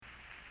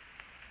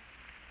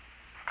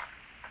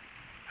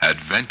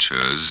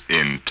adventures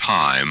in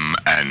time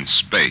and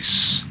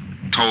space,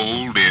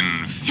 told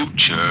in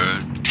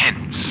future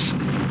tense.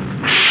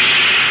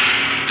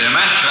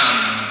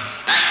 Dimension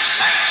X.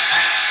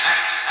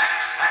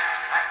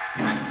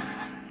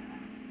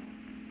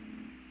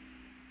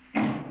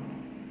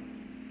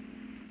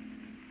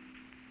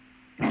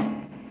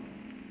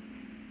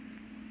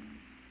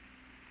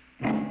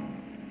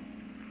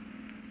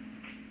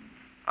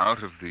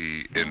 Out of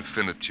the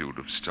infinitude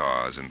of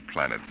stars and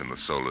planets in the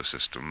solar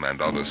system and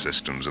other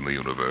systems in the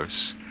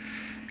universe,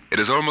 it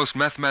is almost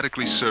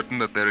mathematically certain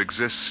that there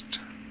exist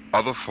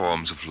other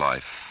forms of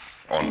life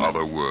on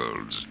other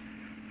worlds.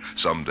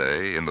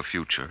 Someday, in the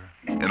future,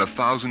 in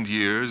 1,000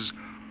 years,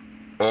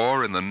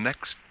 or in the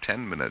next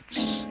 10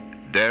 minutes,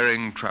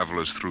 daring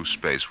travelers through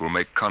space will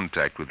make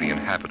contact with the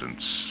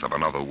inhabitants of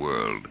another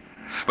world.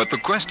 But the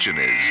question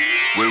is,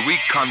 will we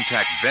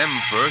contact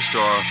them first,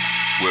 or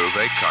will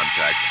they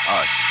contact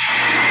us?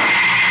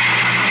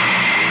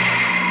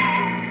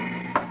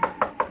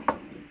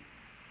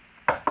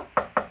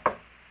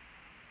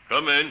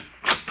 Come in.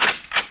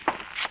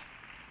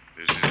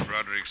 This is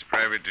Broderick's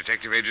private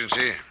detective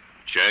agency.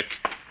 Check.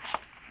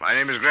 My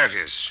name is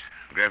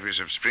Graffius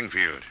of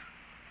Springfield.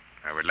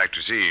 I would like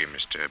to see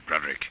Mr.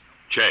 Broderick.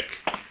 Check.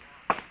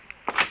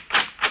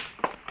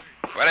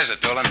 What is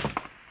it, Dolan?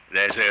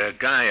 There's a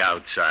guy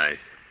outside.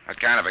 What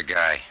kind of a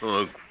guy?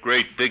 Oh, a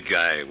great big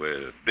guy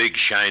with a big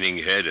shining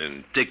head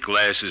and thick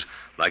glasses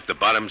like the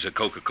bottoms of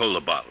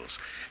Coca-Cola bottles.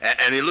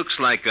 And he looks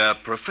like a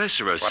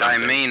professor or something. What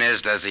I mean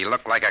is, does he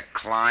look like a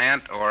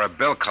client or a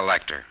bill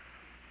collector?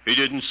 He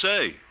didn't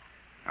say.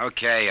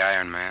 Okay,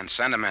 Iron Man.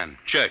 Send him in.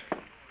 Check.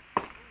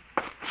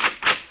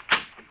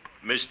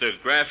 Mr.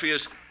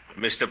 Graffius,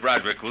 Mr.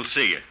 Broderick will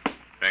see you.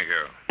 Thank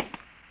you.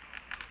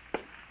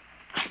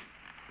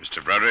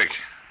 Mr. Broderick?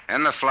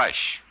 In the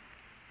flesh.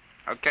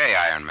 Okay,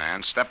 Iron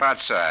Man. Step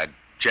outside.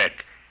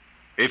 Check.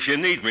 If you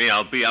need me,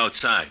 I'll be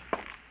outside.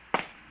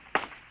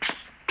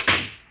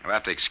 You'll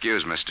have to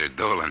excuse Mr.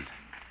 Dolan.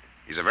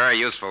 He's a very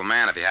useful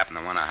man if you happen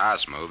to want a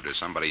house moved or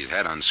somebody's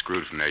head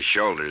unscrewed from their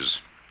shoulders.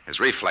 His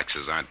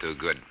reflexes aren't too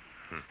good.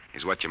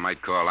 He's what you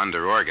might call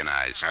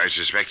underorganized. I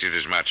suspected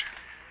as much.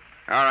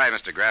 All right,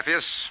 Mr.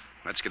 Graffius.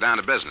 Let's get down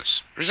to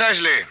business.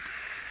 Precisely.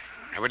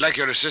 I would like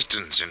your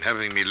assistance in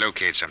helping me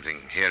locate something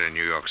here in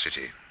New York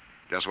City.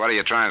 Just what are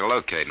you trying to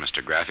locate,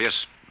 Mr.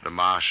 Graffius? The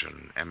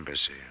Martian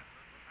Embassy.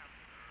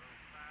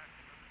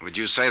 Would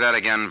you say that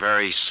again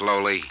very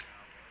slowly?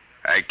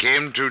 I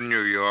came to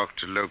New York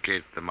to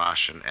locate the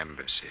Martian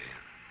Embassy.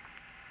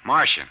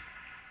 Martian?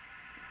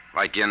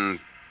 Like in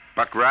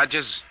Buck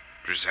Rogers?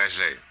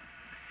 Precisely.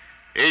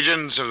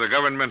 Agents of the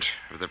government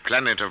of the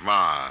planet of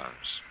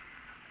Mars.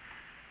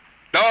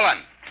 Dolan!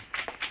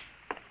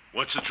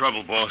 What's the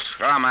trouble, boss?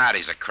 Throw him out.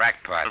 He's a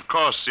crackpot. Of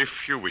course, if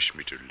you wish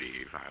me to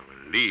leave, I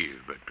will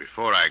leave. But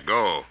before I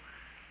go,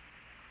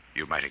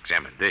 you might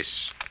examine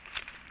this.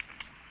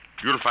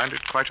 You'll find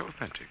it quite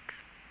authentic.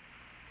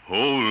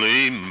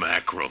 Holy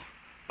mackerel.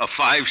 A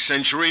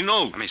 5th-century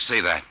note. Let me see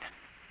that.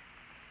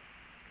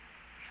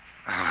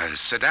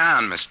 Sit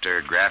down,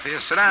 Mr.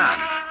 Graffius. Sit down.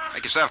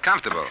 Make yourself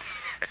comfortable.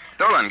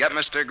 Dolan, get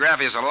Mr.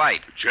 Graffius a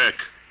light. Check.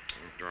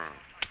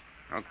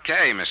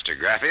 Okay, Mr.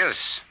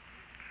 Graffius.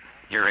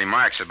 Your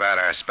remarks about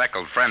our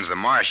speckled friends, the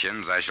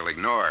Martians, I shall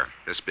ignore.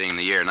 This being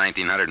the year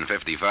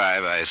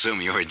 1955, I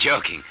assume you were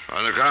joking.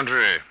 On the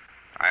contrary,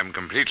 I'm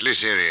completely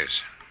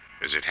serious.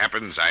 As it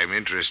happens, I'm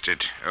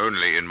interested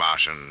only in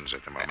Martians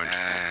at the moment.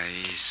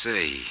 I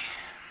see.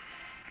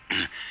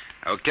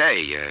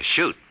 Okay,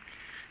 shoot.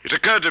 It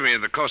occurred to me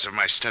in the course of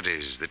my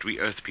studies that we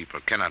Earth people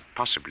cannot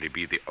possibly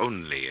be the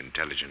only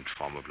intelligent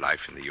form of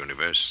life in the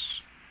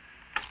universe.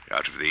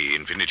 Out of the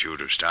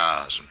infinitude of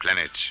stars and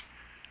planets,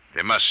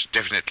 there must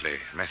definitely,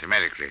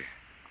 mathematically,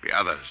 be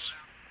others.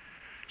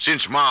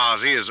 Since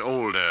Mars is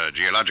older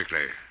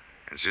geologically,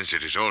 and since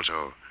it is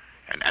also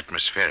an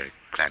atmospheric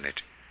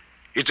planet,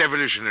 its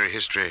evolutionary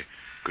history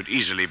could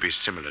easily be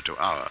similar to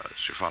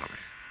ours. You follow me?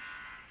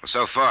 Well,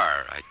 so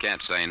far, I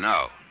can't say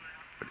no.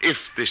 But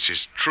if this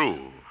is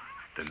true,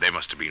 then they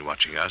must have been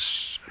watching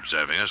us,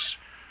 observing us,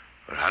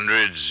 for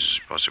hundreds,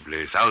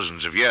 possibly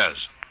thousands of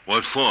years.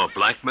 What for,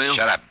 blackmail?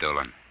 Shut up,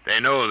 Dolan. They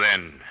know,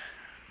 then,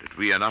 that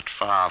we are not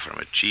far from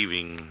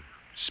achieving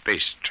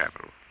space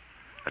travel.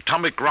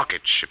 Atomic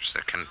rocket ships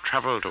that can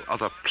travel to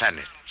other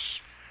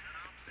planets.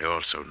 They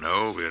also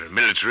know we're a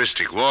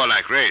militaristic,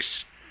 warlike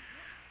race.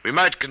 We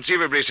might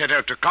conceivably set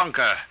out to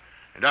conquer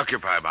and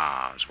occupy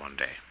Mars one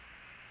day.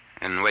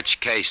 In which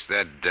case,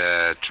 they'd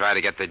try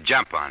to get the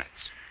jump on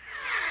it.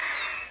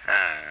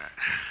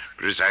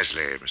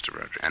 Precisely, Mr.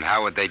 Broderick. And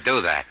how would they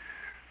do that?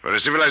 For a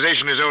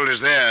civilization as old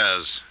as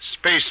theirs,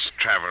 space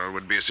travel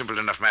would be a simple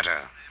enough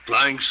matter.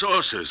 Flying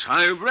saucers.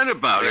 I read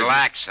about it.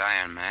 Relax,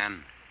 Iron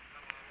Man.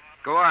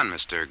 Go on,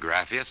 Mr.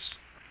 Graffius.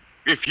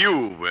 If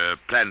you were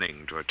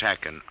planning to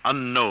attack an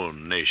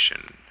unknown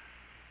nation,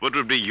 what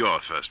would be your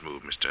first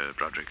move, Mr.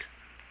 Broderick?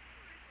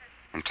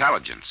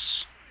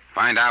 Intelligence.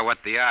 Find out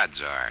what the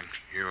odds are.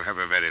 You have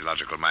a very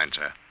logical mind,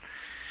 sir.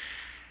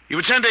 You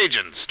would send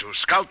agents to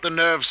scout the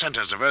nerve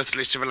centers of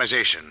earthly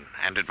civilization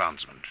and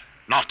advancement.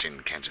 Not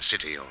in Kansas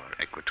City or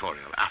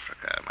equatorial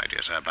Africa, my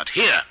dear sir, but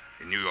here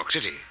in New York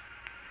City.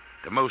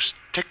 The most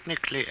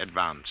technically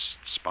advanced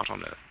spot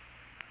on Earth.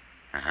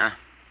 Uh-huh.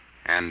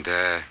 And,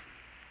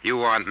 you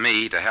want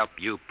me to help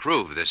you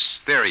prove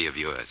this theory of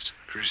yours?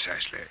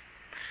 Precisely.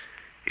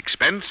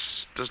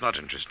 Expense does not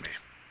interest me.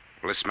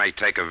 Well, this may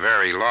take a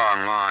very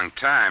long, long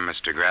time,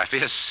 Mr.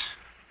 Graffius.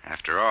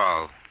 After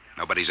all,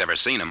 nobody's ever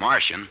seen a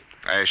Martian.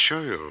 I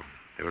assure you,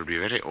 they will be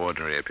very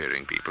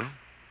ordinary-appearing people.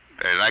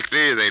 Very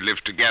likely they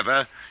live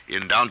together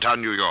in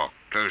downtown New York,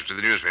 close to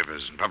the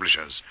newspapers and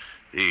publishers,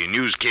 the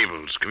news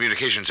cables,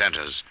 communication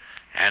centers,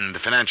 and the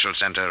financial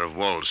center of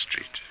Wall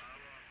Street.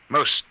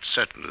 Most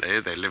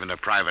certainly, they live in a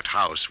private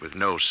house with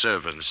no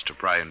servants to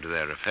pry into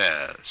their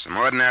affairs. Some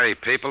ordinary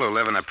people who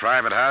live in a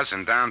private house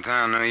in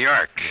downtown New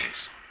York.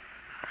 Yes.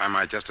 I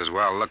might just as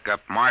well look up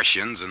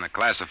Martians in the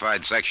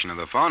classified section of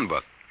the phone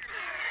book.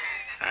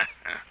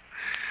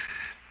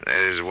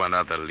 There's one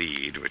other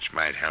lead which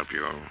might help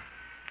you.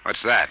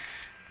 What's that?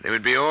 They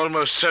would be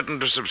almost certain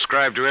to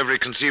subscribe to every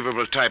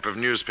conceivable type of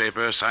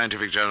newspaper,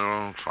 scientific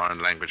journal,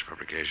 foreign language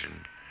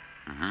publication.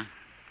 Mm-hmm.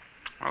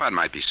 Well, that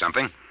might be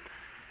something.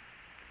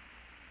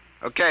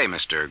 Okay,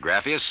 Mr.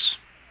 Graffius.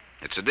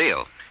 It's a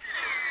deal.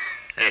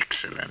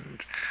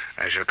 Excellent.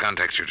 I shall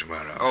contact you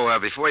tomorrow. Oh,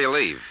 before you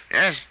leave,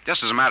 Yes?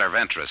 just as a matter of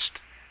interest,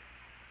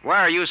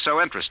 why are you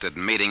so interested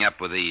in meeting up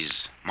with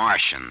these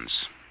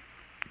Martians?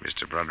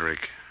 Mr.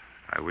 Broderick,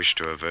 I wish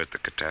to avert the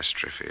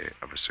catastrophe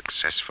of a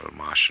successful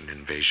Martian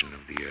invasion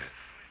of the Earth.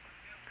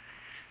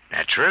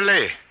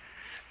 Naturally,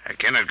 I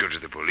cannot go to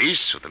the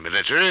police or the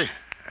military.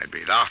 I'd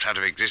be laughed out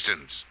of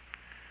existence.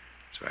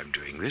 So I'm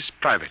doing this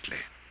privately.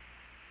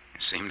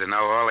 You seem to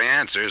know all the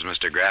answers,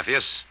 Mr.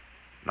 Graffius.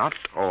 Not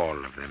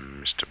all of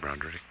them, Mr.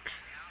 Broderick.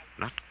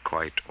 Not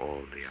quite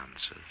all the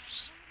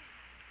answers.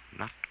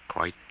 Not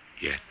quite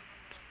yet.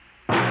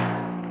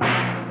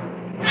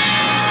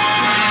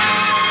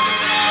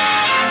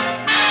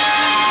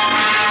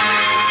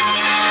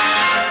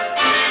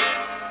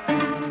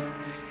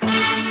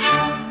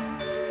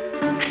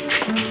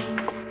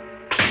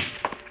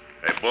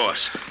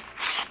 Boss,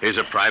 here's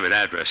a private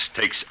address.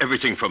 Takes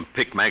everything from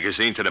Pick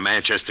magazine to the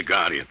Manchester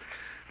Guardian.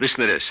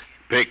 Listen to this.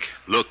 Pick,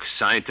 Look,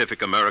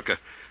 Scientific America,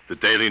 the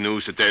Daily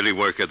News, the Daily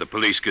Worker, the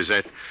Police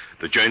Gazette,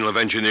 the Journal of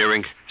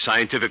Engineering,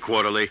 Scientific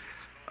Quarterly,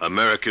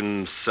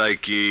 American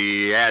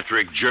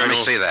Psychiatric Journal. Let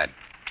me see that.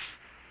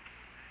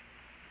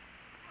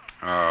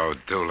 Oh,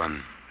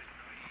 Doolin.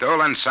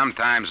 Doolin,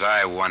 sometimes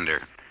I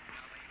wonder.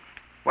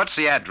 What's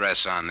the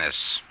address on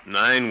this?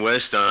 9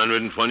 West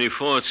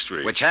 124th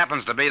Street. Which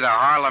happens to be the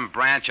Harlem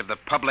branch of the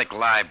Public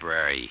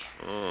Library.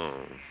 Oh.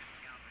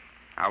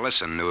 Now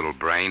listen, Noodle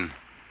Brain.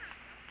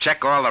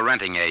 Check all the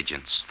renting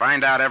agents.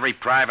 Find out every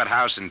private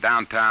house in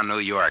downtown New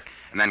York.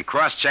 And then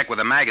cross-check with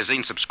the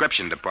magazine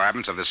subscription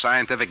departments of the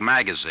scientific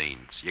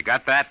magazines. You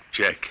got that?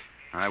 Check.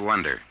 I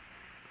wonder.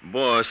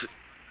 Boss,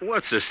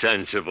 what's the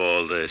sense of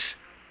all this?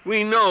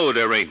 We know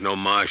there ain't no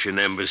Martian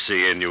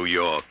embassy in New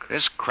York.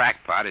 This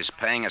crackpot is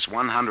paying us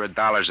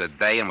 $100 a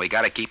day, and we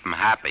got to keep him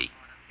happy.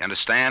 You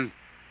understand?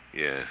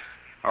 Yeah.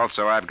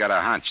 Also, I've got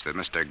a hunch that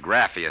Mr.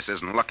 Graffius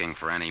isn't looking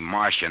for any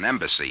Martian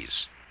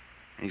embassies.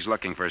 He's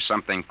looking for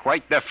something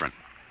quite different.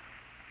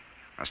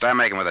 Now start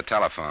making with the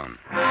telephone.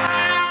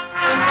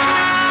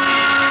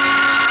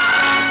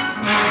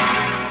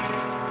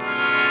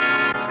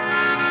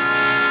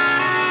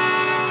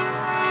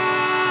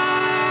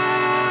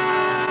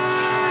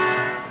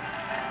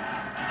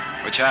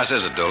 Which house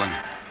is it, Doolin?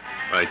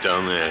 Right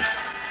down there.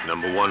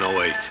 Number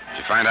 108. Did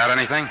you find out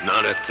anything?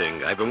 Not a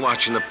thing. I've been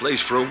watching the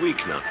place for a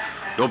week now.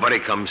 Nobody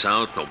comes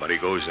out. Nobody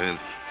goes in.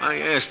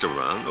 I asked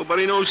around.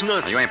 Nobody knows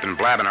nothing. You ain't been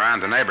blabbing around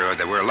the neighborhood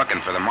that we're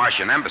looking for the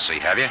Martian embassy,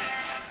 have you?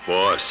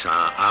 Boss,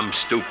 I'm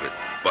stupid.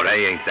 But I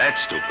ain't that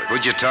stupid.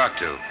 Who'd you talk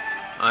to?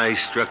 I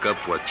struck up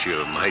what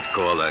you might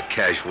call a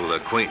casual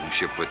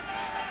acquaintanceship with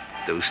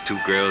those 2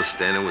 girls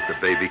standing with the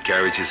baby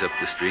carriages up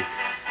the street.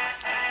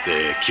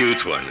 The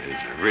cute one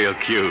is real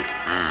cute.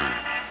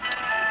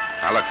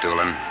 Now, look,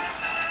 Doolin,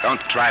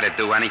 don't try to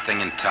do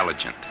anything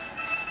intelligent.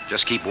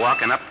 Just keep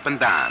walking up and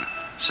down.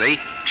 See?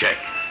 Check.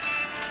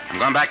 I'm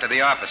going back to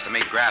the office to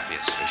meet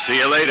Graffius. See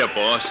you later,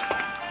 boss.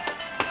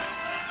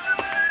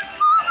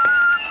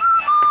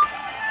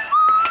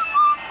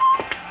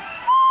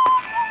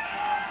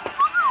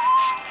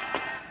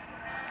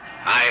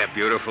 Hiya,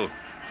 beautiful.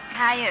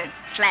 Hiya,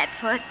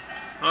 Flatfoot.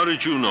 How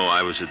did you know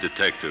I was a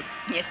detective?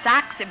 Your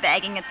socks are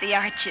bagging at the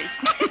arches.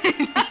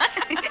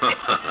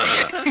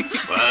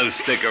 Well,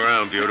 stick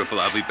around, beautiful.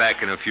 I'll be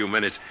back in a few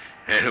minutes,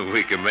 and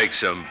we can make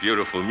some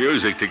beautiful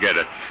music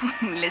together.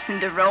 Listen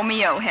to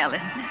Romeo,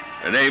 Helen.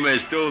 The name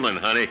is Doolin,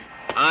 honey.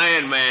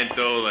 Iron Man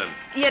Doolin.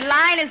 Your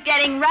line is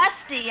getting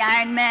rusty,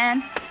 Iron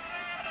Man. What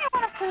do you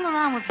want to fool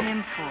around with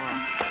him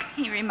for?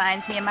 He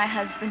reminds me of my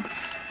husband.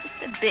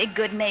 Just a big,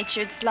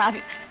 good-natured slob.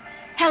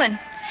 Helen,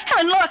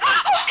 look.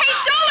 Oh, hey,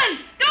 Doolin!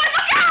 Doolin,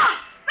 look out!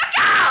 Look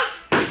out!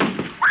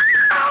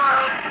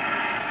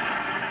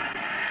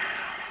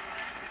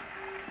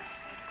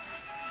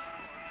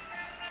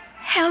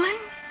 Helen?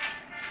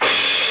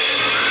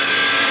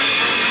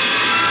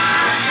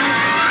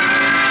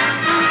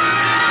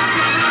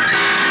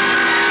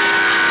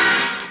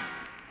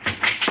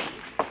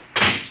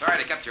 Sorry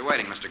to kept you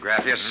waiting, Mr.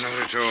 Graffius. Not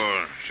at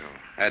all.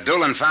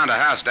 Doolan found a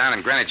house down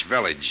in Greenwich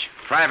Village,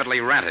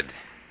 privately rented.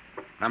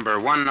 Number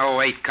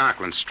 108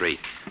 Conklin Street.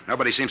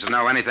 Nobody seems to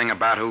know anything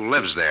about who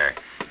lives there,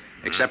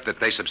 except that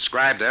they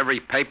subscribe to every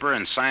paper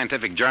and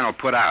scientific journal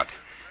put out.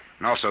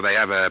 And also they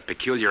have a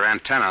peculiar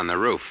antenna on the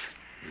roof.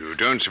 You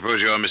don't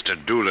suppose your Mr.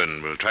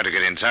 Doolan will try to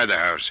get inside the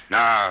house?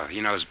 No,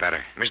 he knows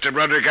better. Mr.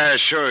 Broderick, I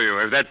assure you,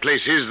 if that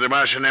place is the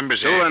Martian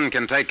embassy... Doolan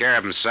can take care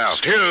of himself.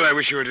 Still, I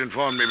wish you had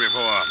informed me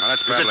before. Well,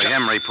 that's probably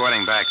him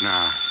reporting back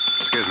now.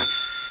 Excuse me.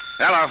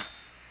 Hello.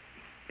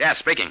 Yeah,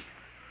 speaking.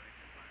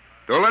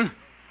 Doolan?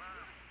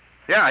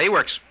 Yeah, he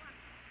works.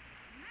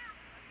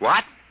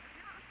 What?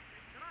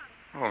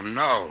 Oh,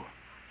 no.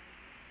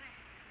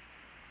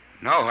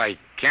 No, I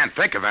can't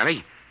think of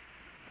any.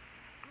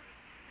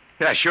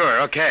 Yeah, sure,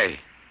 okay.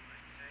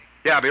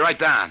 Yeah, I'll be right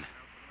down.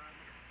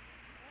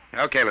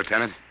 Okay,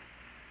 Lieutenant.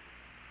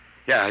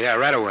 Yeah,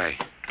 right away.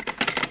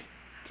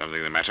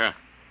 Something the matter?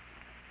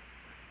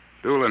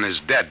 Doolan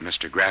is dead,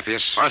 Mr.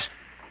 Graffius. What?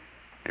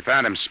 They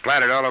found him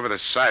splattered all over the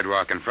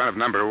sidewalk in front of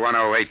number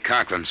 108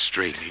 Conklin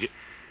Street.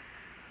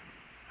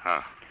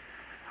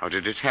 How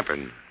did it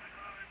happen?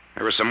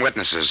 There were some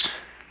witnesses.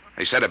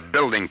 They said a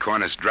building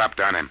cornice dropped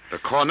on him. The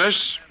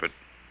cornice? But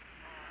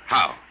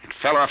how? It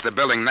fell off the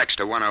building next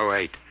to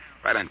 108,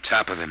 right on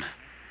top of him.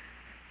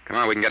 Come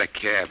on, we can get a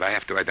cab. I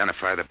have to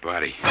identify the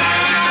body.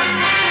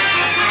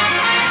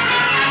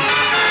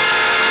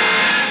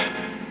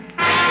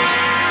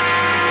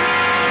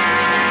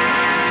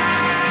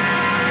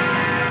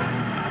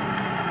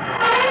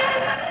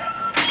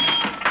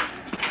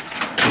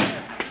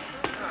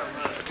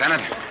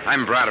 Lieutenant,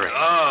 I'm Broderick.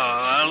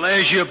 Oh, well,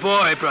 there's your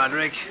boy,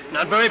 Broderick.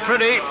 Not very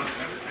pretty.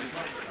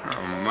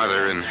 Oh,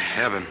 Mother in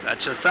heaven.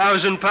 That's a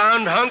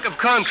 1,000-pound hunk of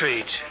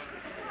concrete.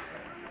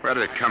 Where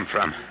did it come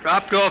from?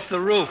 Dropped off the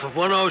roof of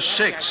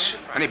 106.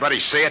 Anybody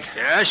see it?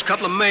 Yes, a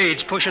couple of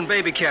maids pushing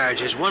baby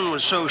carriages. One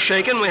was so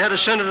shaken we had to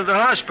send her to the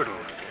hospital.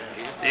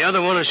 The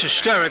other one is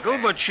hysterical,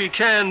 but she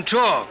can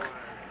talk.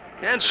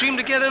 Can't seem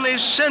to get any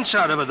sense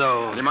out of her,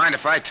 though. Do you mind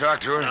if I talk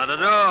to her? Not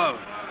at all.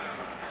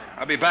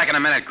 I'll be back in a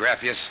minute,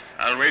 Graffius.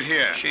 I'll wait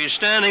here. She's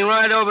standing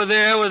right over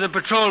there with the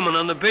patrolman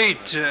on the beat.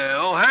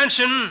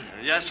 Hanson.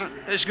 Yes, sir?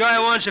 This guy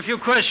wants a few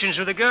questions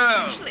with the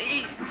girl.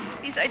 Please,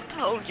 I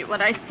told you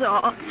what I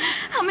saw.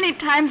 How many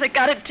times I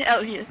gotta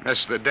tell you?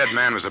 Miss, the dead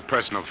man was a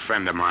personal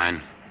friend of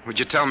mine. Would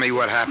you tell me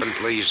what happened,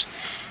 please?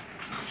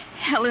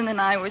 Helen and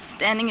I were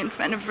standing in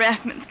front of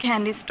Rathman's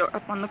candy store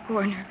up on the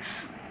corner.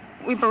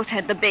 We both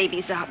had the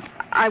babies out.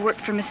 I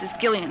worked for Mrs.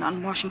 Gillian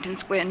on Washington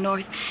Square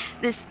North.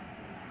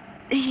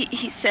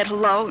 He said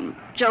hello and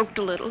joked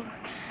a little.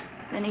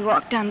 Then he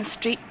walked down the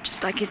street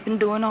just like he's been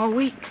doing all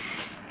week.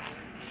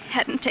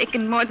 Hadn't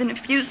taken more than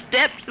a few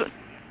steps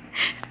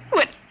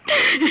when...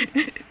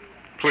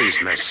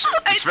 Please, miss.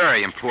 It's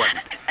very important.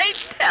 I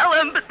tell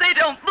them, but they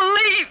don't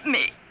believe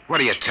me. What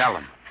do you tell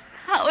them?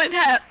 How it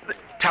happened.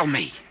 Tell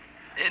me.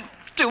 It's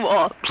too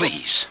awful.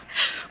 Please.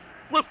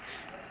 Well,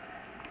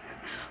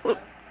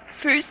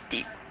 first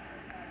he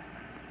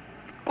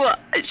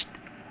squashed,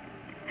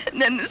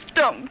 and then the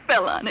stone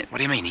fell on him. What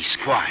do you mean he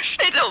squashed?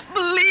 They don't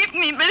believe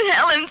me, but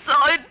Helen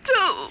saw it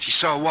too. She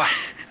saw what?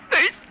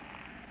 First,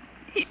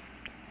 he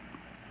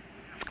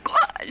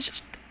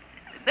squashed,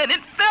 then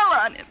it fell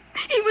on him.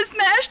 He was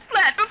mashed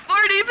flat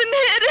before it even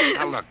hit him.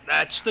 Now, look.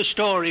 That's the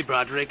story,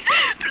 Broderick.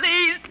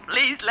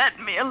 Please let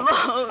me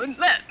alone.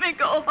 Let me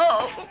go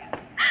home.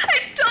 I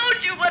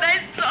told you what I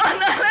saw.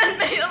 Now let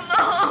me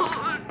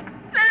alone.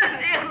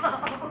 Let me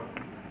alone.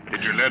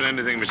 Did you learn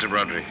anything, Mr.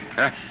 Broderick?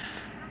 Huh?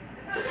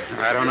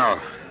 I don't know.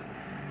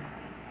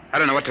 I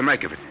don't know what to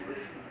make of it.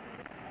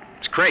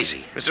 It's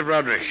crazy. Mr.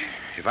 Broderick,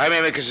 if I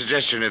may make a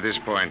suggestion at this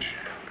point,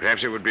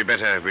 perhaps it would be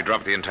better if we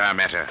dropped the entire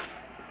matter.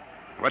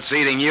 What's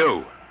eating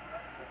you?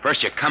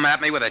 First you come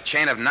at me with a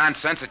chain of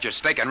nonsense that you're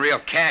staking real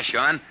cash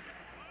on.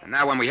 And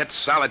now when we hit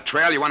solid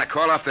trail, you want to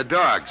call off the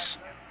dogs.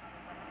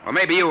 Well,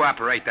 maybe you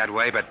operate that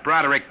way, but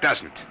Broderick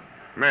doesn't.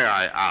 May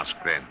I ask,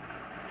 then,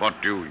 what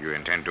do you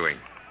intend doing?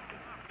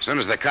 As soon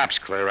as the cops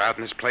clear out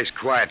and this place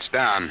quiets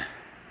down,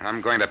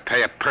 I'm going to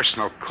pay a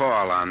personal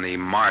call on the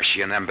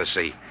Martian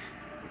embassy.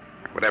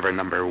 Whatever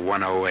number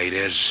 108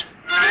 is.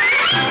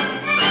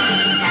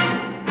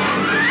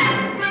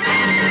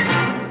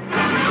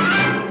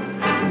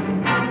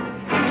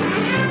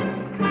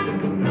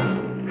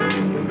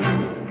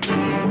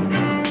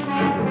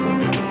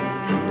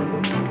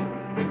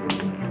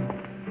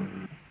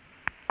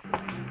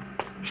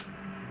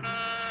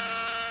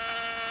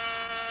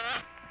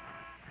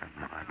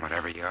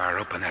 Whatever you are,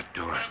 open that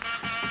door.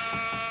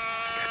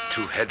 Got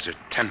 2 heads or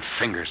 10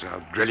 fingers.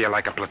 I'll drill you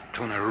like a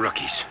platoon of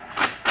rookies.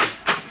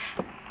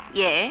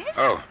 Yes?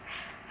 Oh,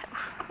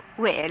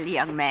 Well,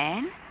 young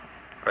man,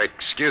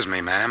 excuse me,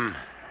 ma'am.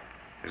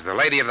 Is the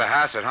lady of the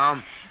house at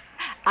home?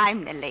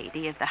 I'm the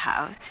lady of the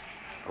house.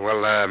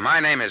 Well, my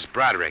name is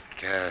Broderick.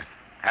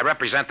 I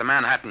represent the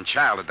Manhattan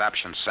Child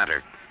Adoption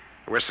Center.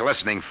 We're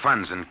soliciting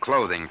funds and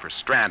clothing for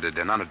stranded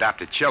and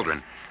unadopted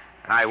children.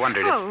 I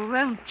wondered if... Oh,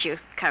 won't you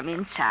come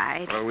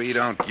inside? Well, we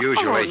don't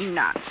usually... Oh,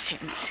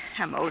 nonsense.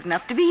 I'm old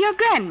enough to be your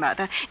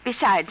grandmother.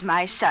 Besides,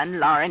 my son,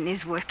 Lauren,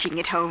 is working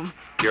at home.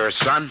 Your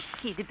son?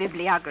 He's a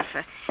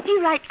bibliographer.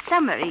 He writes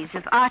summaries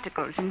of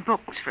articles and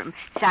books from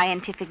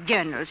scientific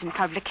journals and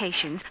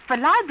publications for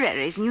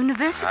libraries and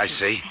universities. I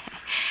see.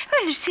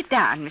 Well, sit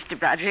down, Mr.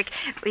 Broderick.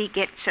 We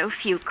get so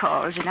few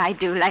calls, and I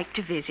do like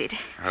to visit.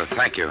 Oh,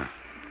 thank you.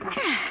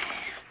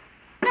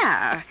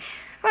 Now,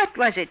 what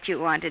was it you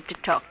wanted to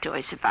talk to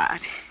us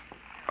about?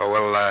 Oh,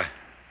 well,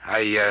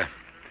 I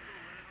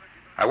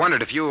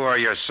wondered if you or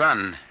your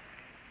son...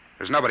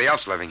 There's nobody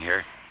else living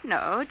here.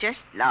 No,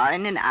 just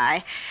Lauren and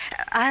I.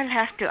 I'll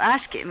have to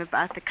ask him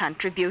about the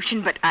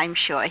contribution, but I'm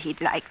sure he'd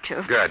like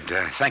to. Good.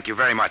 Thank you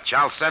very much.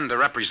 I'll send a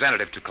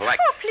representative to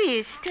collect... Oh,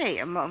 please stay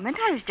a moment.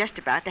 I was just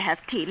about to have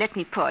tea. Let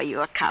me pour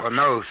you a cup. Well,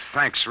 no,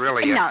 thanks,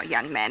 really. No,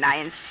 young man, I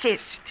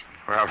insist.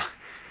 Well,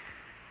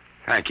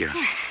 thank you.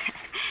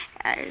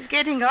 I was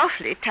getting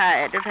awfully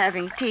tired of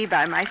having tea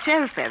by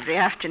myself every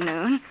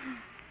afternoon.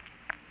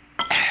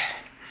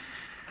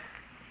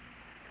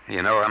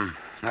 You know, I'm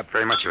not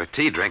very much of a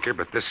tea drinker,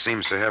 but this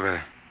seems to have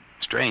a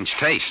strange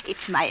taste.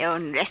 It's my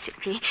own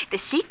recipe. The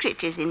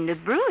secret is in the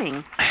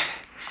brewing.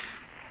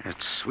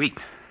 It's sweet.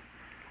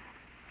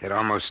 It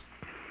almost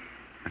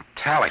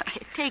metallic.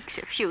 It takes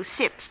a few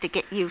sips to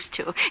get used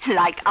to,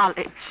 like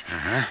olives.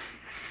 Uh-huh.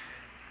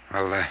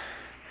 Well,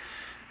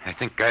 I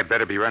think I'd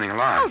better be running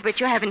along. Oh, but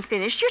you haven't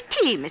finished your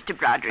tea, Mr.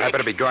 Broderick. I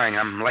better be going.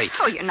 I'm late.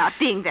 Oh, you're not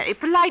being very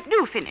polite.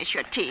 Do finish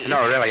your tea.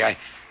 No, really, I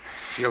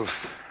feel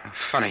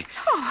funny.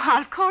 Oh,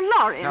 I'll call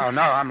Lauren.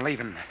 No, I'm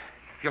leaving.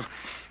 I feel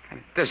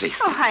kind of dizzy.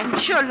 Oh, I'm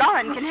sure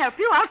Lauren can help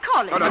you. I'll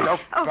call him. No,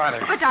 don't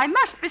bother. But I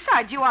must.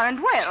 Besides, you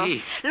aren't well.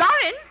 Tea.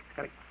 Lauren!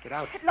 Gotta get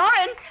out.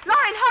 Lauren,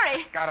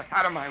 hurry. Got it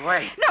out of my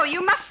way. No,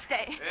 you must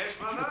stay. Yes,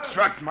 Mother? You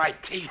drugged my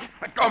tea.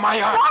 Let go of my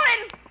arm.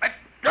 Lauren! Let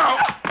go.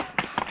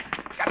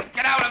 Gotta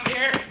get out of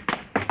here.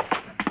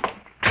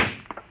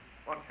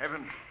 What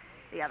heaven?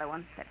 The other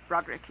one, that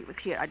Broderick, he was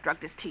here. I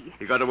drugged his tea.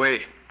 He got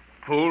away.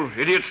 Fool,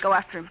 idiot. Go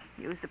after him.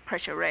 Use the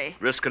pressure ray.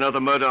 Risk another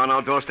murder on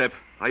our doorstep.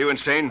 Are you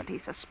insane? What he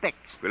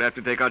suspects. We'll have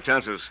to take our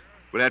chances.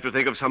 We'll have to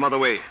think of some other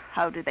way.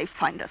 How did they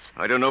find us?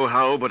 I don't know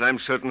how, but I'm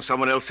certain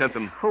someone else sent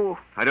them. Who?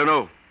 I don't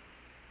know.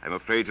 I'm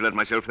afraid to let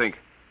myself think.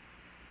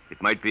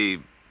 It might be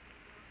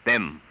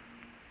them.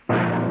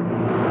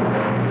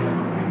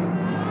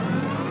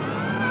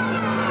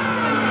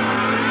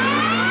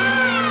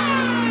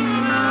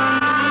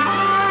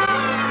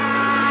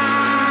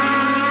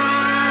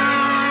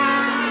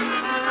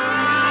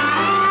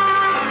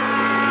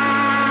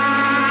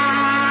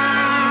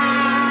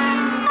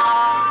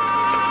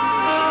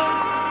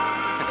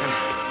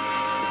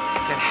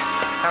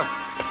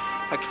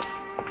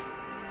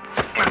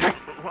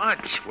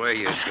 Watch where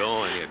you're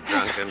going, you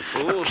drunken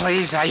fool.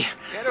 Please,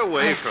 Get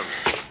away from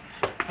me.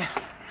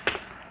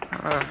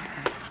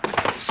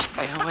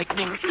 Stay away from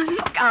me.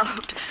 Look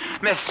out.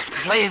 Miss,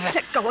 please.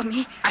 Let go of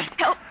me.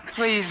 Help.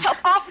 Please. Help,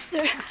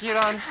 officer. You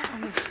don't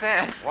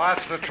understand.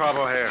 What's the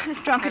trouble here? This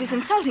drunkard is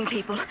insulting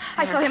people.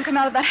 I saw him come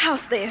out of that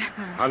house there.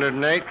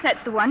 108?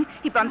 That's the one.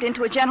 He bumped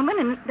into a gentleman,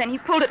 and then he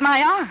pulled at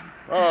my arm.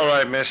 All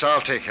right, miss.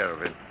 I'll take care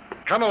of him.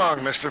 Come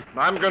along, mister.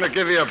 I'm going to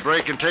give you a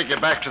break and take you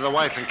back to the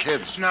wife and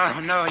kids.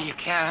 No, you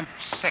can't.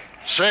 I'm sick.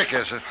 Sick,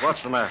 is it?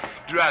 What's the matter?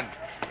 Drugged.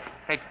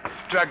 They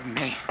drugged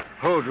me.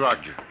 Who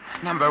drugged you?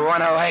 Number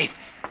 108.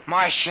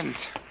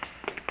 Martians.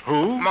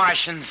 Who?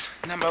 Martians.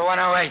 Number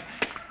 108.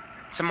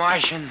 It's a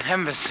Martian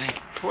embassy.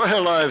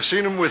 Well, I've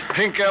seen them with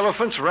pink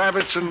elephants,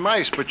 rabbits, and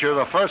mice, but you're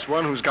the first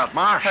one who's got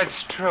marsh.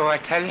 That's true, I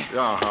tell you.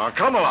 Uh-huh.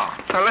 Come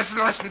along. Now,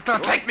 listen.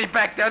 Don't take me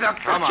back there. They'll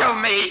Come kill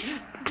on. me.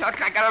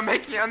 Look, I gotta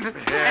make you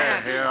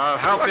understand. Here, I'll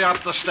help you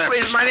up the steps.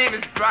 Please, my name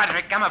is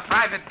Broderick. I'm a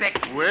private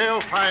dick.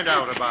 We'll find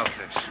out about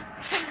this.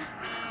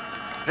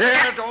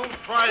 Here, don't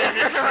try any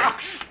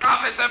tricks.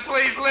 Officer,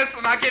 please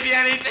listen. I'll give you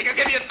anything. I'll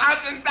give you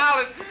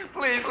 $1,000.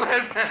 Please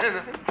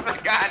listen. For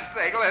God's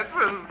sake,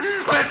 listen.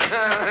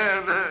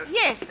 Listen.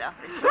 Yes,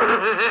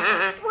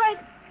 officer. Why,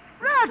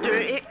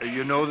 Broderick.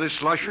 You know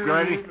this lush,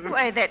 Granny?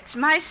 Why, that's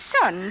my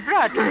son,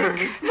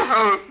 Broderick.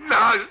 No.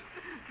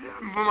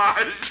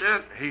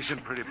 Martian. He's in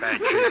pretty bad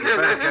shape. You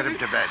better get him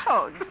to bed.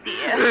 Oh,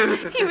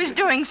 dear. He was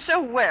doing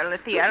so well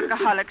at the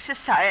Alcoholic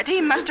Society.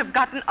 He must have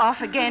gotten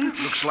off again.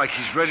 Looks like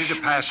he's ready to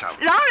pass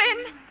out.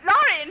 Lauren!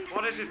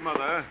 What is it,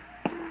 Mother?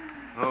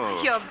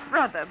 Oh. Your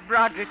brother,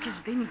 Broderick, has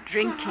been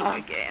drinking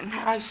again.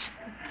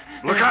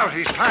 Look out,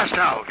 he's passed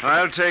out.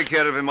 I'll take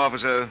care of him,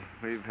 officer.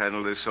 We've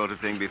handled this sort of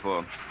thing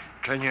before.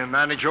 Can you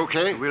manage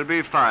okay? We'll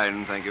be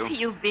fine, thank you.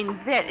 You've been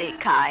very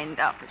kind,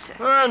 officer.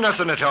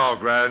 Nothing at all,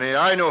 Granny.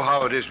 I know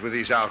how it is with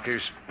these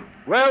alkies.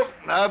 Well,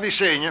 I'll be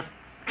seeing you.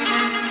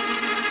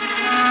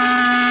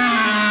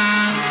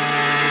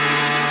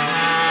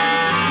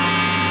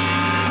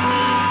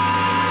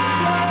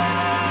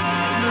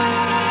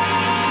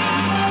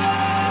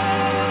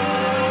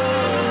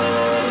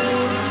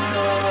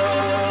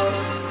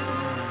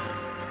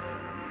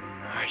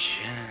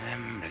 Martian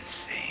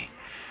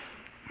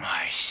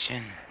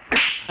chin.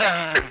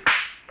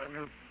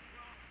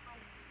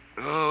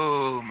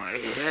 Oh, my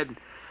head.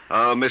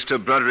 Oh,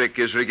 Mr. Broderick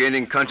is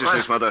regaining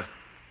consciousness, Mother.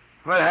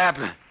 What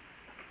happened?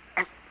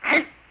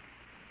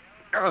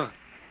 Oh,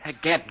 I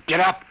can't get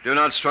up. Do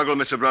not struggle,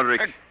 Mr.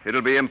 Broderick.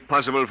 It'll be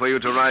impossible for you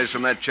to rise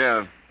from that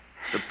chair.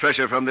 The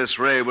pressure from this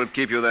ray will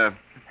keep you there.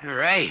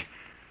 Ray?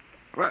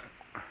 What?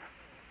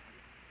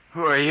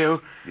 Who are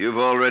you? You've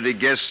already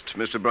guessed,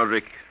 Mr.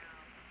 Broderick.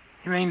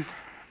 You mean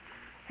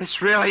this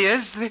really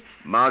is the...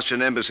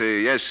 Martian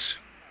Embassy, yes.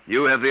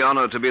 You have the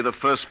honor to be the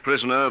first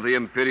prisoner of the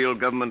Imperial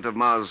Government of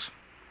Mars.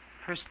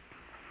 First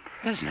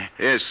prisoner?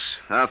 Yes.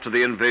 After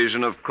the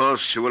invasion, of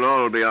course, you will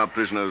all be our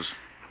prisoners.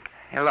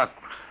 Hey, look.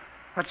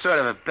 What sort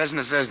of a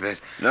business is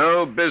this?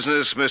 No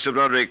business, Mr.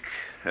 Broderick.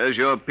 As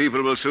your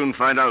people will soon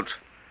find out.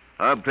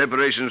 Our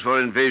preparations for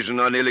invasion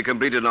are nearly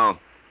completed now.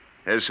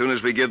 As soon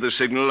as we give the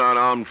signal, our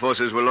armed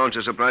forces will launch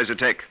a surprise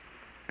attack.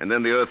 And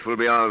then the Earth will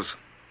be ours.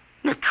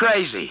 You're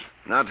crazy.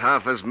 Not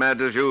half as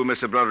mad as you,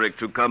 Mr. Broderick,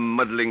 to come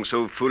muddling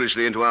so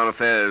foolishly into our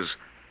affairs.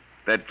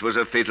 That was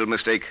a fatal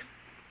mistake.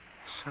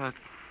 So,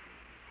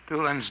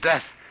 Doolan's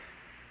death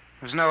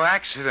was no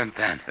accident,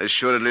 then?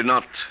 Assuredly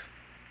not.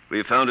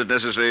 We found it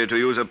necessary to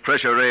use a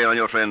pressure ray on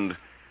your friend.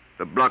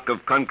 The block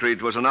of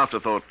concrete was an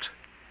afterthought.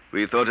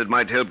 We thought it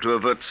might help to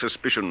avert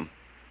suspicion.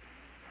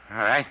 All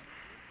right.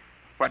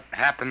 What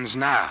happens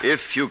now?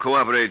 If you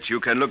cooperate,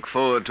 you can look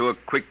forward to a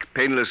quick,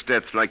 painless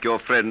death like your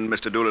friend,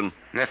 Mr. Doolan.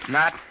 If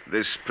not?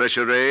 This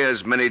pressure ray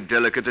has many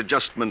delicate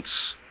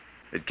adjustments.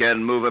 It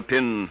can move a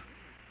pin,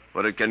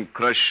 or it can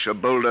crush a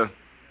boulder.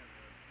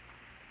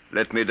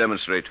 Let me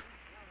demonstrate.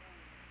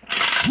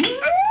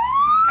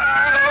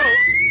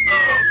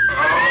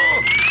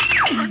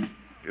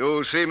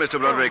 You see, Mr.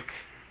 Broderick,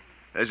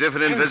 as if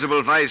an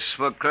invisible vice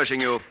were crushing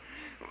you.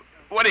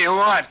 What do you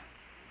want?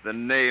 The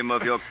name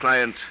of your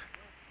client.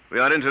 We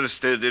are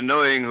interested in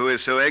knowing who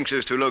is so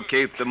anxious to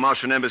locate the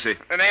Martian Embassy.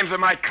 The names of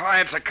my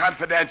clients are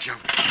confidential.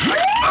 Well?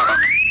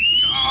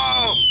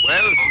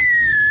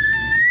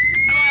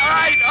 All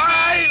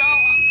right.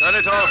 Turn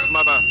it off,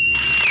 Mother.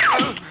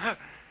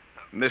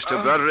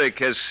 Mr. Broderick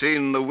has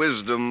seen the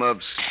wisdom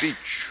of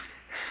speech.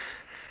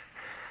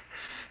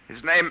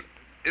 His name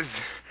is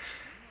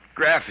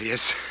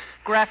Graphius.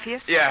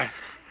 Graphius? Yeah.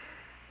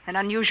 An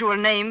unusual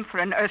name for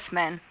an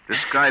Earthman.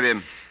 Describe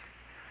him.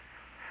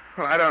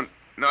 Well, I don't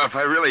know if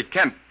I really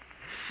can.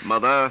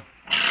 Mother.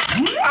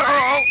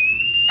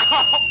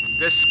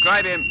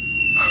 Describe him.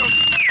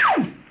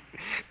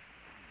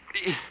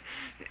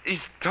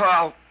 He's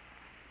tall.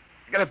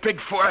 Got a big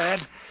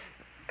forehead.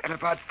 And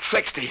about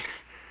 60.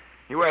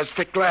 He wears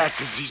thick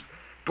glasses. He's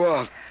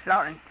bald.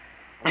 Lauren,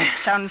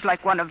 sounds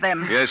like one of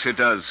them. Yes, it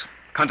does.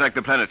 Contact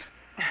the planet.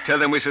 Tell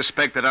them we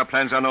suspect that our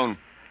plans are known.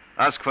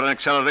 Ask for an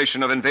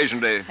acceleration of invasion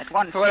day. At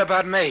once. What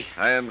about me?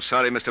 I am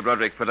sorry, Mr.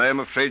 Broderick, but I am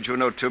afraid you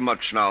know too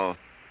much now.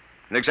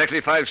 In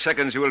exactly 5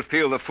 seconds, you will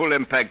feel the full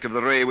impact of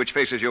the ray which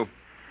faces you.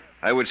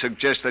 I would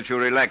suggest that you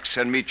relax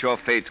and meet your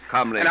fate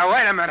calmly. Now,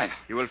 wait a minute.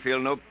 You will feel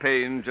no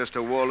pain, just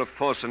a wall of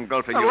force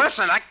engulfing you.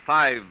 Listen,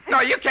 5.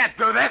 No, you can't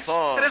do this.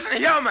 4. It isn't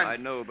human. I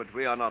know, but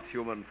we are not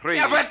human. 3.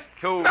 Yeah, but...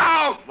 2.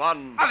 No!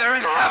 1. Mother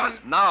in heaven.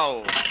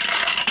 Now.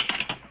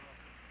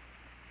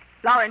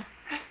 Lauren,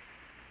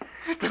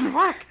 It didn't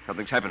work.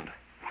 Something's happened.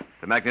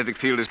 The magnetic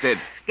field is dead.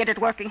 get it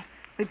working.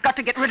 We've got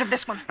to get rid of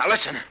this one. Now,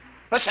 listen.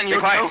 Listen, Be you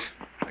quiet.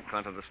 two. I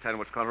can't understand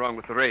what's gone wrong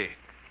with the ray.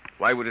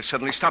 Why would it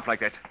suddenly stop like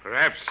that?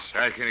 Perhaps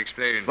I can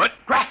explain. What?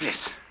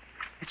 Graphius.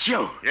 It's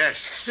you. Yes.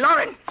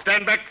 Lauren!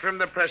 Stand back from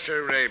the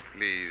pressure ray,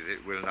 please.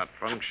 It will not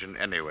function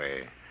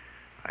anyway.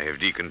 I have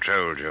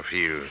decontrolled your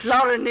field.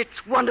 Lauren,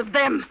 it's one of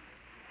them.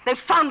 They've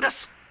found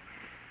us.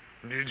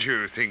 Did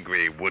you think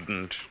we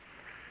wouldn't?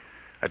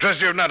 I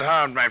trust you have not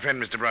harmed my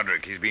friend, Mr.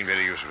 Broderick. He's been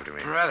very useful to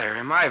me. Brother,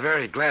 am I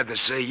very glad to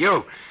see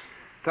you.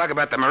 Talk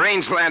about the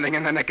Marines landing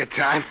in the nick of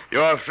time.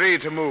 You're free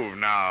to move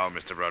now,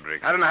 Mr.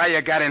 Broderick. I don't know how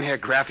you got in here,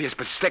 Graphius,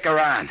 but stick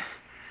around.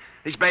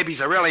 These babies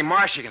are really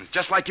Martians,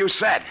 just like you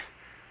said.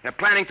 They're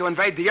planning to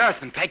invade the Earth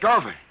and take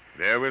over.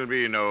 There will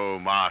be no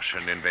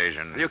Martian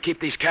invasion. You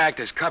keep these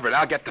characters covered.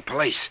 I'll get the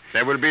police.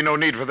 There will be no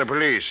need for the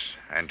police.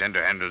 I intend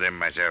to handle them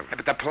myself. Yeah,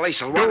 but the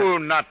police will want Do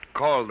not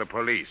call the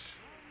police.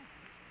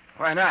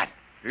 Why not?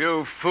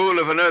 You fool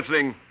of an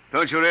Earthling.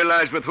 Don't you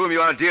realize with whom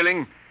you are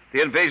dealing?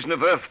 The invasion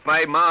of Earth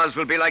by Mars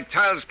will be like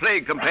child's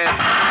play compared...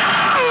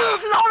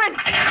 Lauren!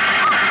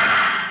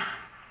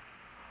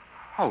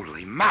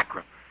 Holy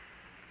mackerel.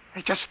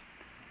 They just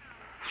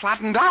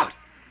flattened out.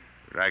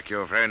 Like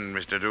your friend,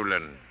 Mr.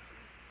 Doolan.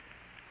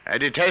 I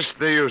detest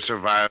the use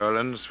of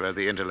violence where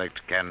the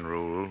intellect can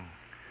rule.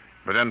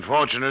 But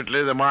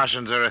unfortunately, the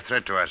Martians are a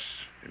threat to us.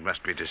 It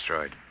must be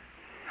destroyed.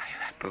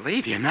 I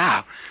believe you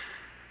now.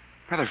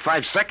 Another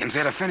 5 seconds,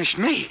 they'd have finished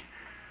me.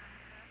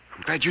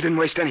 I'm glad you didn't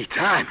waste any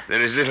time.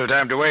 There is little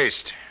time to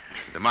waste.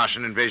 The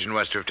Martian invasion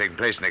was to have taken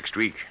place next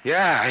week.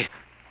 Yeah,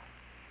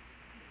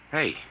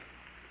 Hey,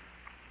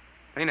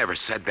 they never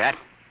said that.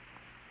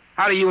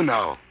 How do you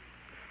know?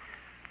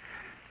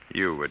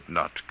 You would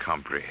not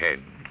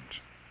comprehend.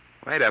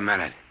 Wait a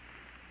minute.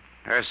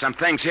 There are some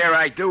things here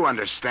I do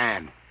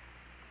understand.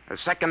 A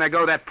second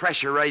ago, that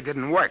pressure ray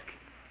didn't work.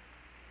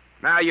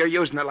 Now you're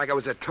using it like it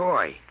was a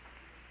toy.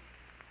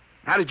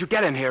 How did you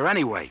get in here,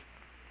 anyway?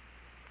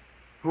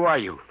 Who are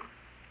you?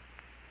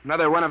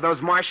 Another one of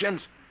those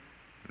Martians?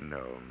 No,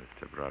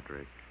 Mr.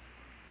 Broderick.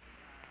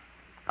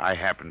 I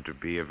happen to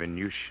be a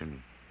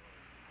Venusian.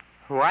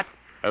 What?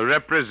 A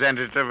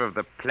representative of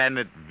the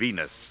planet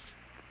Venus.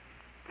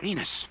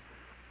 Venus?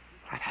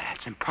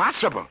 That's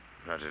impossible.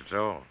 Not at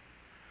all.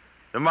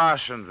 The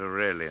Martians are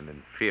really an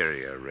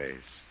inferior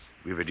race.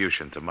 We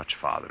Venusians are much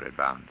farther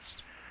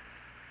advanced.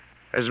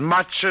 As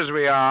much as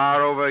we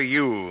are over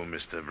you,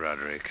 Mr.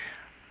 Broderick.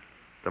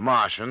 The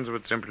Martians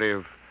would simply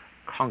have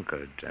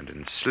conquered and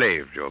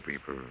enslaved your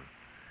people.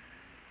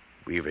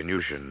 We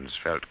Venusians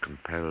felt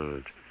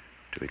compelled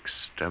to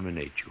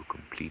exterminate you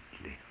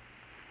completely.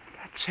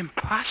 That's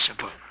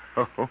impossible.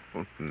 Oh,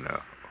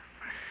 no.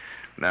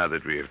 Now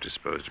that we have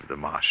disposed of the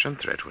Martian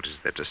threat, what is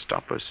there to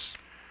stop us?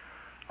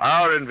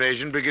 Our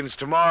invasion begins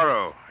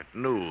tomorrow at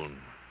noon.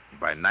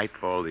 By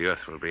nightfall, the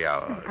Earth will be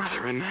ours.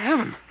 Brother in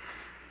heaven.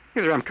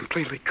 Either I'm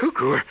completely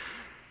cuckoo or...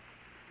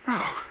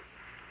 Oh,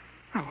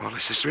 well,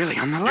 this is really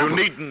on the level. You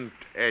needn't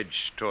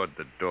edge toward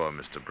the door,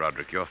 Mr.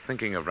 Broderick. You're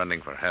thinking of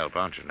running for help,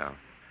 aren't you now?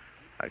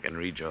 I can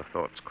read your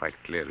thoughts quite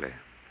clearly.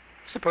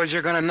 Suppose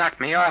you're going to knock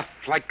me off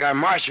like our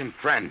Martian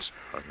friends.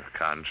 On the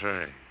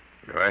contrary.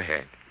 Go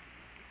ahead.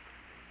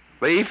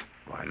 Leave?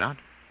 Why not?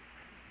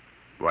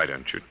 Why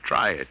don't you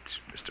try it,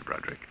 Mr.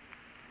 Broderick?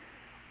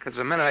 Because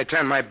the minute I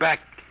turn my back,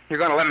 you're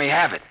going to let me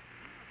have it.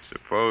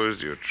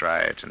 Suppose you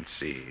try it and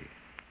see.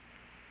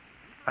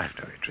 I've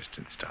no interest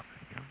in stopping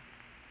you.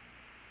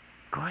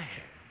 Go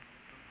ahead.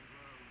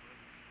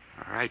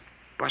 All right,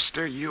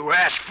 Buster, you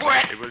asked for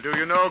it. It will do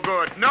you no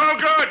good. No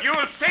good!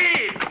 You'll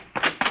see!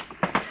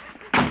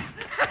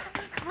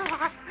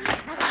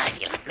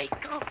 You let me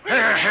go.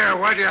 Here,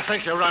 where do you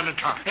think you're running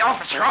to? Hey,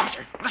 officer,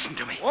 listen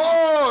to me.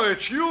 Oh,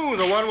 it's you,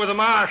 the one with the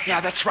marsh.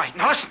 Yeah, that's right.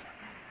 Now listen.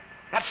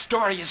 That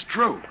story is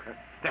true.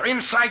 They're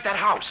inside that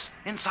house,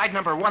 inside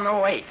number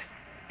 108.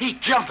 He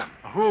killed them.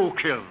 Who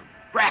killed him?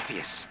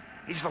 Brathius.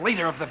 He's the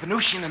leader of the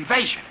Venusian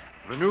invasion.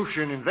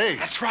 Venusian invasion?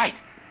 That's right.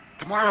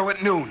 Tomorrow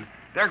at noon,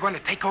 they're going to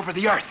take over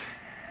the Earth.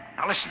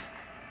 Now listen.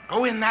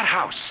 Go in that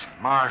house.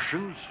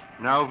 Martians,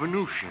 now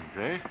Venusians,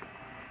 eh?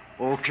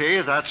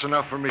 Okay, that's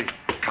enough for me.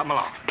 Come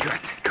along. Good.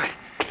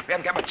 We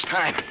haven't got much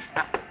time.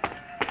 Now,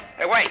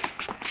 hey, wait.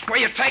 Where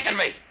you taking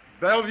me?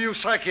 Bellevue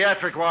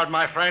Psychiatric Ward,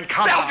 my friend.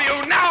 Come on.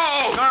 Bellevue,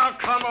 no! Now,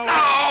 come along. No!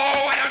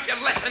 Why don't you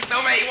listen to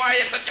me? Why are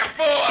you such a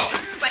fool?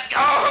 Let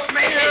go of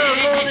me! Here,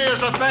 loony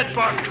as a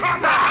bedbug. Come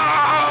on. No!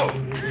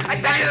 I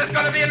tell you, there's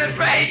going to be an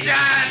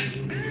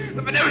invasion!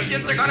 The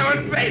Venusians are going to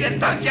invade us,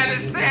 don't you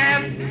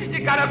understand?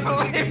 You gotta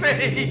believe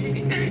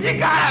me! You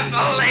gotta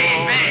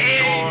believe me!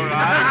 Sure,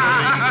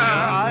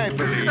 I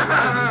believe you.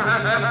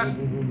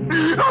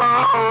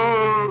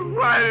 Oh,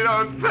 why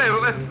don't they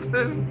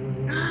listen?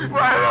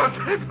 Why don't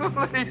they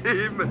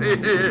believe me?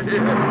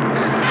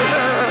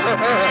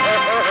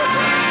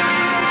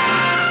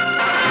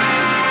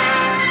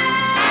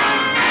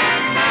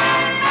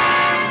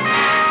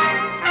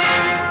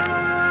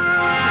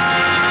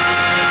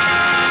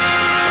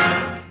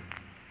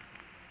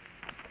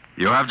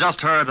 You have just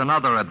heard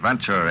another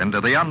adventure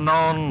into the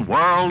unknown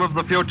world of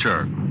the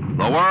future.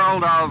 The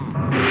world of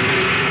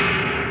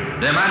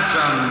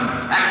Dimension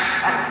X.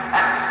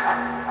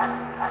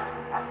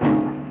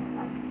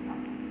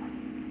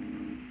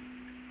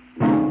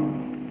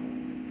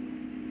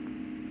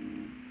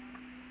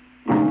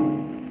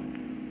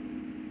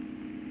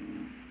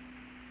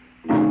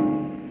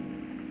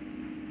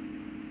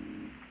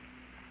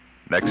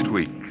 Next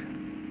week,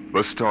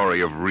 the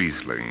story of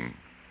Riesling,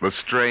 the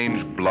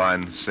strange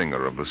blind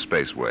singer of the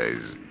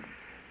spaceways.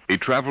 He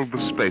traveled the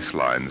space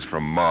lines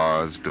from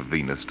Mars to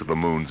Venus to the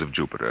moons of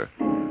Jupiter.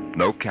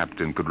 No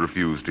captain could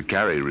refuse to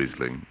carry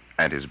Riesling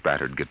and his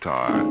battered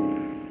guitar.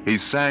 He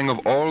sang of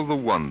all the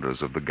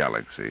wonders of the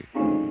galaxy,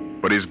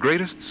 but his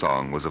greatest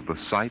song was of the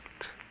sight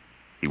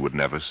he would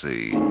never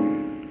see,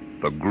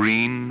 the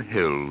green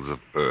hills of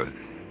Earth.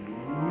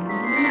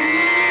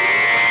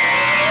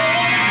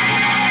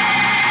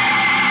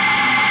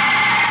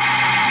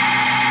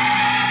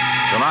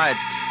 Tonight,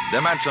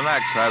 Dimension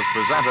X has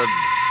presented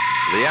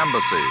The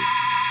Embassy,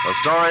 a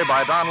story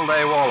by Donald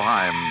A.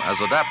 Wollheim, as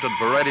adapted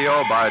for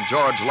radio by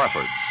George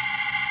Lefferts.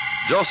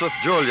 Joseph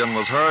Julian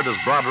was heard as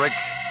Broderick,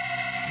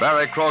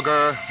 Barry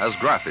Kroger as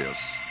Graphius.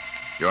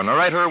 Your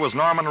narrator was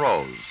Norman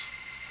Rose.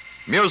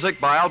 Music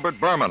by Albert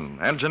Berman,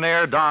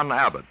 engineer Don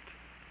Abbott.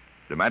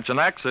 Dimension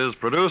X is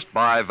produced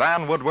by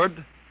Van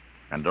Woodward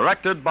and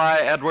directed by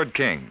Edward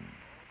King.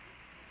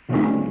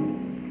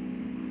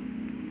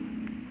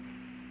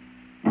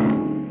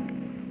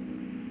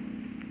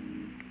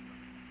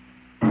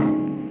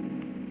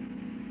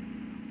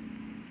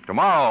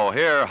 Tomorrow,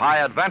 hear High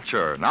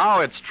Adventure. Now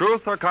it's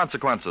Truth or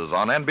Consequences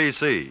on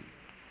NBC.